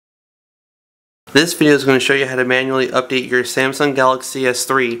This video is going to show you how to manually update your Samsung Galaxy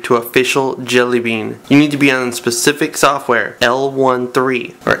S3 to official Jelly Bean. You need to be on specific software,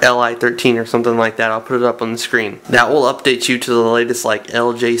 L13 or Li13 or something like that. I'll put it up on the screen. That will update you to the latest like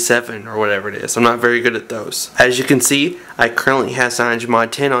LJ7 or whatever it is. I'm not very good at those. As you can see, I currently have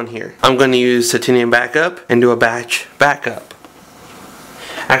CyanogenMod 10 on here. I'm going to use Titanium Backup and do a batch backup.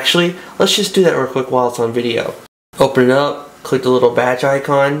 Actually, let's just do that real quick while it's on video. Open it up, click the little batch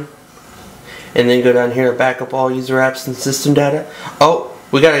icon, and then go down here to back up all user apps and system data. Oh,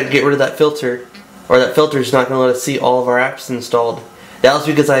 we gotta get rid of that filter, or that filter is not gonna let us see all of our apps installed. That was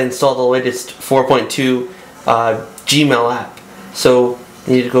because I installed the latest 4.2 Gmail app. So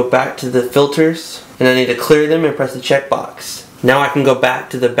I need to go back to the filters, and I need to clear them and press the checkbox. Now I can go back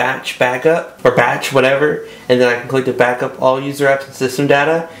to the batch backup, or batch whatever, and then I can click to back up all user apps and system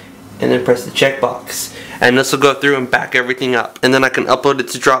data, and then press the checkbox. And this will go through and back everything up. And then I can upload it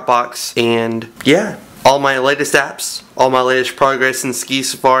to Dropbox, and yeah, all my latest apps, all my latest progress in Ski,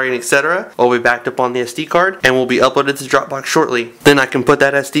 Safari, and etc. will be backed up on the SD card and will be uploaded to Dropbox shortly. Then I can put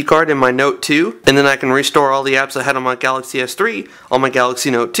that SD card in my Note 2, and then I can restore all the apps I had on my Galaxy S3 on my Galaxy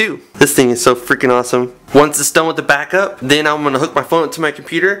Note 2. This thing is so freaking awesome. Once it's done with the backup, then I'm going to hook my phone up to my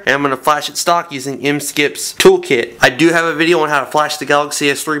computer and I'm going to flash it stock using mskip's toolkit. I do have a video on how to flash the Galaxy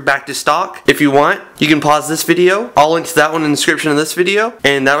S3 back to stock. If you want, you can pause this video. I'll link to that one in the description of this video,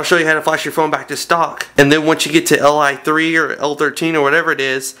 and that'll show you how to flash your phone back to stock. And then once you get to Li3 or L13 or whatever it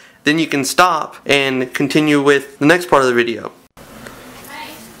is, then you can stop and continue with the next part of the video.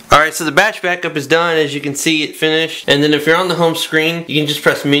 Alright, so the batch backup is done. As you can see, it finished. And then if you're on the home screen, you can just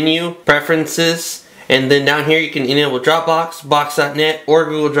press Menu, Preferences, and then down here you can enable Dropbox, Box.net, or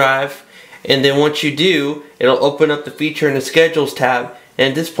Google Drive. And then once you do, it'll open up the feature in the Schedules tab. And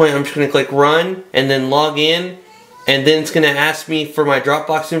at this point, I'm just going to click Run, and then log in. And then it's going to ask me for my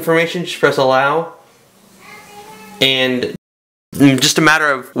Dropbox information. Just press Allow. And just a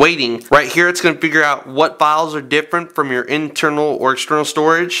matter of waiting. Right here it's going to figure out what files are different from your internal or external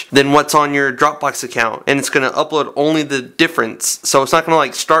storage than what's on your Dropbox account, and it's going to upload only the difference. So it's not going to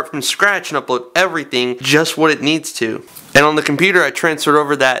like start from scratch and upload everything, just what it needs to. And on the computer I transferred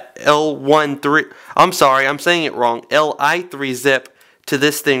over that I'm sorry, I'm saying it wrong, Li3 zip to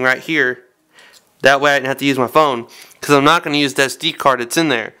this thing right here. That way I didn't have to use my phone, because I'm not going to use the SD card that's in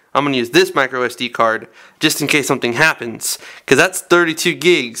there. I'm going to use this micro SD card just in case something happens, because that's 32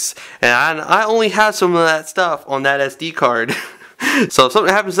 gigs and I only have some of that stuff on that SD card. So if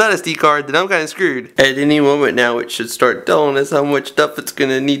something happens to that SD card, then I'm kind of screwed. At any moment now it should start telling us how much stuff it's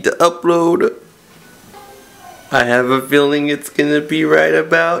going to need to upload. I have a feeling it's going to be right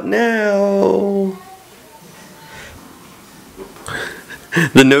about now.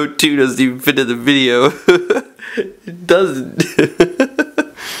 The Note 2 doesn't even fit in the video. It doesn't.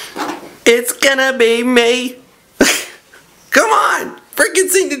 It's gonna be me. Come on! Freaking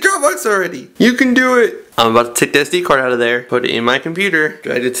sync the Dropbox already. You can do it. I'm about to take the SD card out of there, put it in my computer,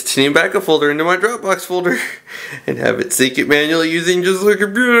 drag the Titanium Backup folder into my Dropbox folder, and have it sync it manually using just the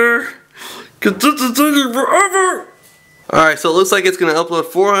computer. Cause this is taking forever. Alright, so it looks like it's gonna upload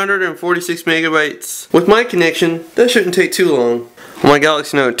 446 megabytes. With my connection, that shouldn't take too long. On my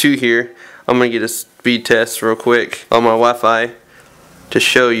Galaxy Note 2 here, I'm gonna get a speed test real quick on my Wi-Fi to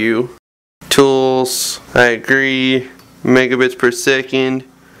show you. Tools, I agree, megabits per second.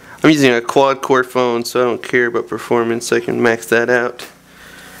 I'm using a quad core phone, so I don't care about performance. I can max that out.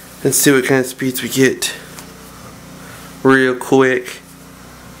 Let's see what kind of speeds we get real quick.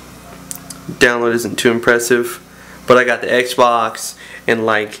 Download isn't too impressive, but I got the Xbox and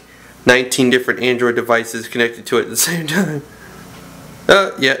like 19 different Android devices connected to it at the same time.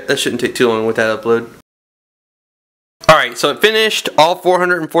 Yeah, that shouldn't take too long with that upload. Alright, so it finished. All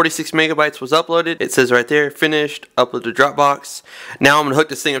 446 megabytes was uploaded. It says right there, finished, upload to Dropbox. Now I'm going to hook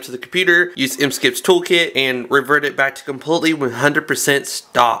this thing up to the computer, use mskip's toolkit, and revert it back to completely 100%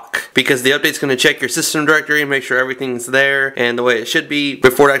 stock. Because the update's going to check your system directory and make sure everything's there and the way it should be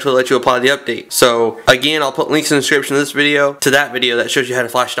before it actually lets you apply the update. So again, I'll put links in the description of this video to that video that shows you how to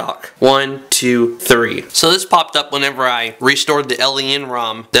flash stock. 1, 2, 3. So this popped up whenever I restored the LEN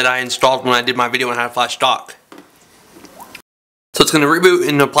ROM that I installed when I did my video on how to flash stock. So it's going to reboot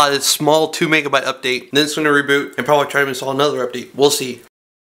and apply this small 2 megabyte update. Then it's going to reboot and probably try to install another update. We'll see.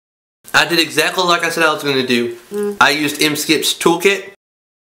 I did exactly like I said I was going to do. I used mskip's toolkit.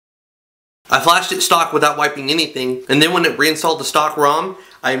 I flashed it stock without wiping anything. And then when it reinstalled the stock ROM,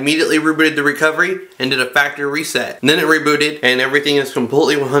 I immediately rebooted the recovery and did a factory reset. And then it rebooted and everything is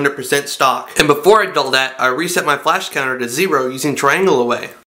completely 100% stock. And before I did all that, I reset my flash counter to 0 using triangle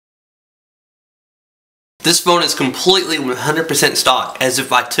away. This phone is completely 100% stock, as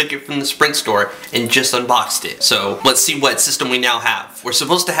if I took it from the Sprint store and just unboxed it. So let's see what system we now have. We're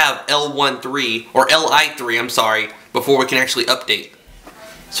supposed to have L13, or Li3, I'm sorry, before we can actually update.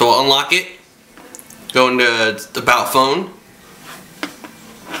 So I'll unlock it, go into About Phone,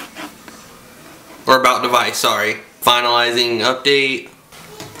 or About Device, sorry. Finalizing update,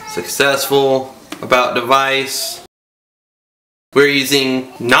 successful, About Device. We're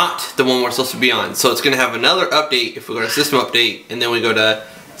using not the one we're supposed to be on. So it's going to have another update if we go to System Update and then we go to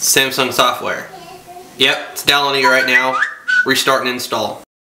Samsung Software. Yep, it's downloading it right now. Restart and install.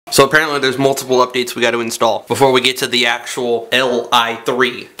 So apparently there's multiple updates we got to install before we get to the actual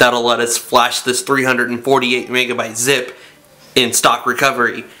Li3. That'll let us flash this 348 megabyte zip in stock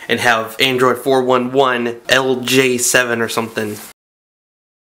recovery and have Android 411 LJ7 or something.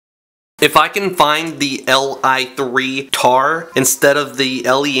 If I can find the Li3 TAR instead of the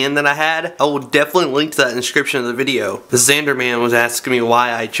LEN that I had, I will definitely link to that in the description of the video. The Xander man was asking me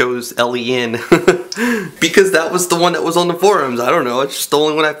why I chose LEN. Because that was the one that was on the forums. I don't know, it's just the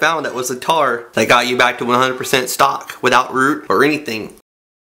only one I found that was a TAR that got you back to 100% stock without root or anything.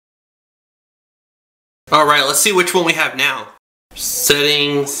 Alright, let's see which one we have now.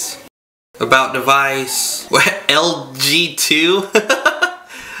 Settings, About Device, LG2?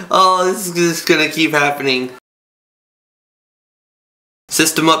 Oh, this is just gonna keep happening.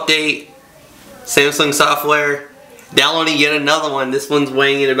 System update, Samsung Software, downloading yet another one. This one's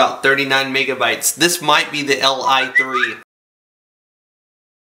weighing in about 39 megabytes. This might be the Li3.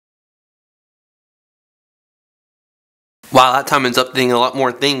 Wow, that time it's updating a lot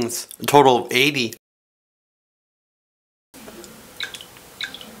more things. A total of 80.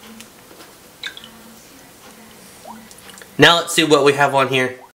 Now let's see what we have on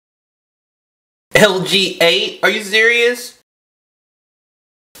here. LG8? Are you serious?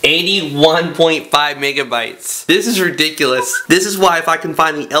 81.5 megabytes. This is ridiculous. This is why if I can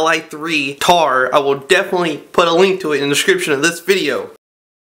find the Li3 TAR, I will definitely put a link to it in the description of this video.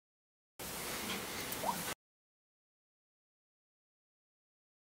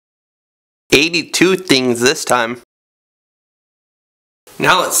 $82 things this time.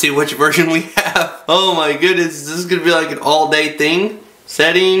 Now let's see which version we have. Oh my goodness, this is gonna be like an all-day thing.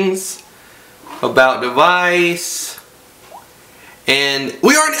 Settings, About Device, and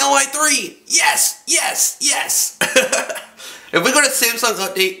we are in Li3. Yes, yes, yes. If we go to Samsung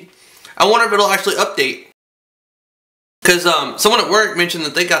Update, I wonder if it'll actually update. Because someone at work mentioned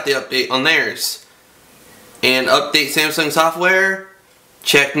that they got the update on theirs. And update Samsung Software.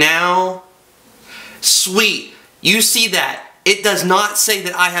 Check now. Sweet. You see that. It does not say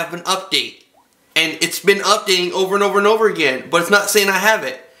that I have an update. And it's been updating over and over and over again. But it's not saying I have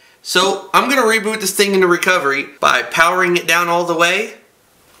it. So I'm going to reboot this thing into recovery by powering it down all the way.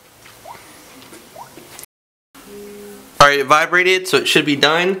 Alright, it vibrated, so it should be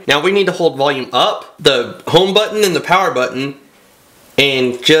done. Now we need to hold volume up, the home button and the power button,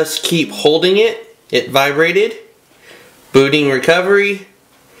 and just keep holding it. It vibrated. Booting recovery.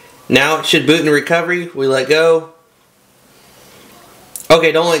 Now it should boot in recovery. We let go.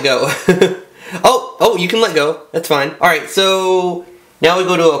 Okay, don't let go. Oh, you can let go. That's fine. Alright, so now we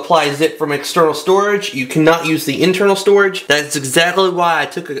go to apply zip from external storage. You cannot use the internal storage. That's exactly why I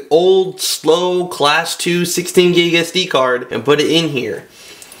took an old, slow, class 2 16 gig SD card and put it in here.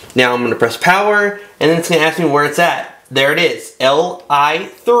 Now I'm going to press power, and then it's going to ask me where it's at. There it is,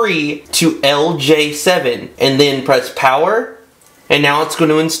 Li3 to LJ7, and then press power, and now it's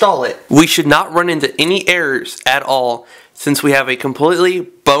going to install it. We should not run into any errors at all, since we have a completely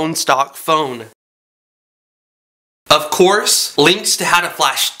bone stock phone. Of course, links to how to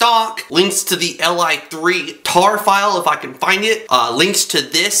flash stock, links to the Li3 TAR file if I can find it, links to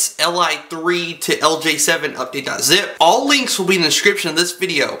this Li3 to LJ7 update.zip. All links will be in the description of this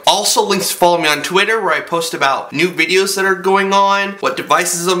video. Also links to follow me on Twitter where I post about new videos that are going on, what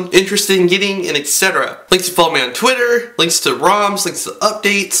devices I'm interested in getting, and etc. Links to follow me on Twitter, links to ROMs, links to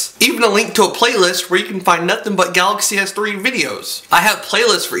updates, even a link to a playlist where you can find nothing but Galaxy S3 videos. I have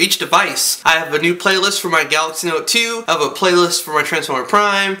playlists for each device. I have a new playlist for my Galaxy Note 2, I have a playlist for my Transformer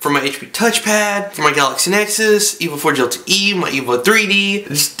Prime, for my HP touchpad, for my Galaxy Nexus, Evo 4 LTE, my Evo 3D,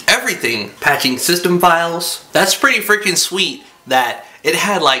 just everything. Patching system files. That's pretty freaking sweet that it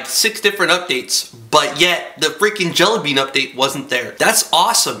had like 6 different updates, but yet the freaking Jelly Bean update wasn't there. That's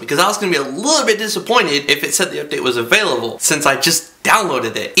awesome, because I was going to be a little bit disappointed if it said the update was available, since I just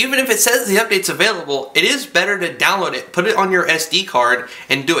downloaded it. Even if it says the update's available, it is better to download it, put it on your SD card,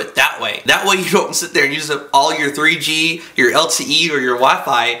 and do it that way. That way you don't sit there and use up all your 3G, your LTE, or your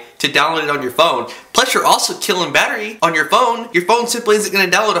Wi-Fi to download it on your phone. Plus, you're also killing battery on your phone. Your phone simply isn't going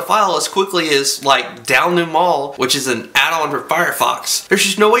to download a file as quickly as like Download Mall, which is an add-on for Firefox. There's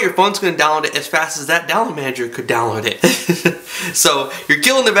just no way your phone's going to download it as fast as that download manager could download it. So you're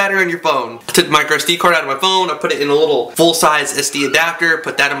killing the battery on your phone. I took the micro SD card out of my phone. I put it in a little full-size SD adapter,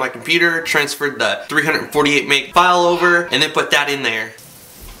 put that in my computer, transferred the 348 meg file over, and then put that in there.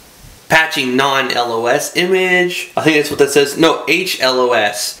 Patching non-LOS image. I think that's what that says. No,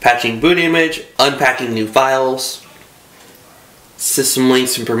 HLOS. Patching boot image. Unpacking new files. System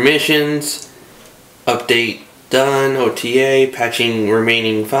links and permissions. Update done. OTA. Patching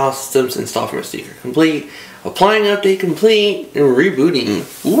remaining file systems. Install from sdcard complete. Applying update complete. And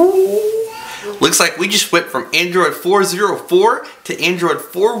rebooting. Ooh. Looks like we just went from Android 4.04 to Android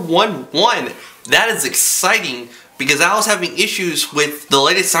 4.1.1. That is exciting, because I was having issues with the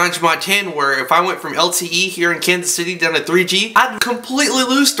latest SignalMod 10 where if I went from LTE here in Kansas City down to 3G, I'd completely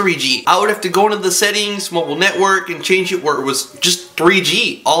lose 3G. I would have to go into the settings, mobile network, and change it where it was just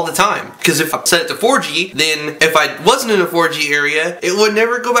 3G all the time. Because if I set it to 4G, then if I wasn't in a 4G area, it would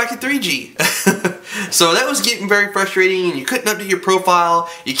never go back to 3G. So that was getting very frustrating, and you couldn't update your profile,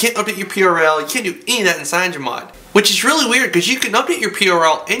 you can't update your PRL, you can't do any of that in SignalMod. Which is really weird, because you can update your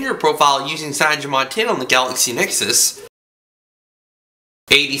PRL and your profile using SignalMod 10 on the Galaxy Nexus.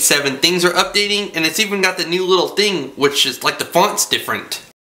 87 things are updating, and it's even got the new little thing, which is like the font's different.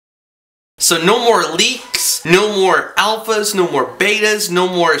 So no more leaks, no more alphas, no more betas, no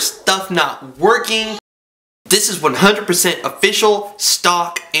more stuff not working. This is 100% official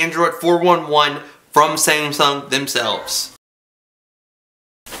stock Android 4.1.1 from Samsung themselves.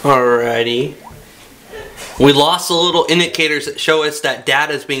 Alrighty. We lost the little indicators that show us that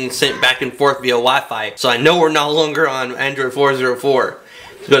data is being sent back and forth via Wi-Fi, so I know we're no longer on Android 4.04.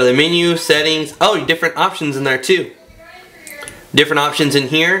 So go to the menu, settings. Oh, different options in there too. Different options in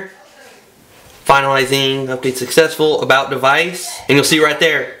here. Finalizing, update successful, about device, and you'll see right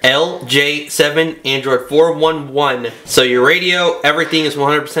there, LJ7 Android 4.1.1. So your radio, everything is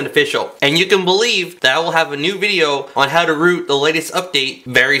 100% official. And you can believe that I will have a new video on how to root the latest update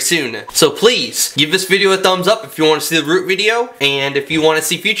very soon. So please, give this video a thumbs up if you want to see the root video, and if you want to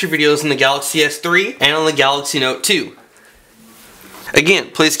see future videos on the Galaxy S3 and on the Galaxy Note 2. Again,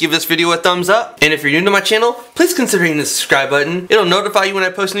 please give this video a thumbs up, and if you're new to my channel, please consider hitting the subscribe button. It'll notify you when I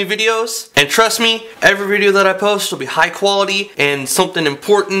post new videos, and trust me, every video that I post will be high quality and something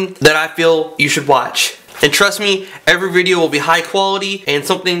important that I feel you should watch. And trust me, every video will be high quality and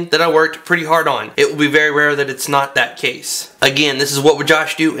something that I worked pretty hard on. It will be very rare that it's not that case. Again, this is What Would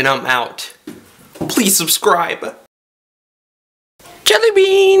Josh Do, and I'm out. Please subscribe. Jelly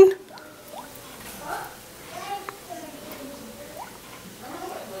bean!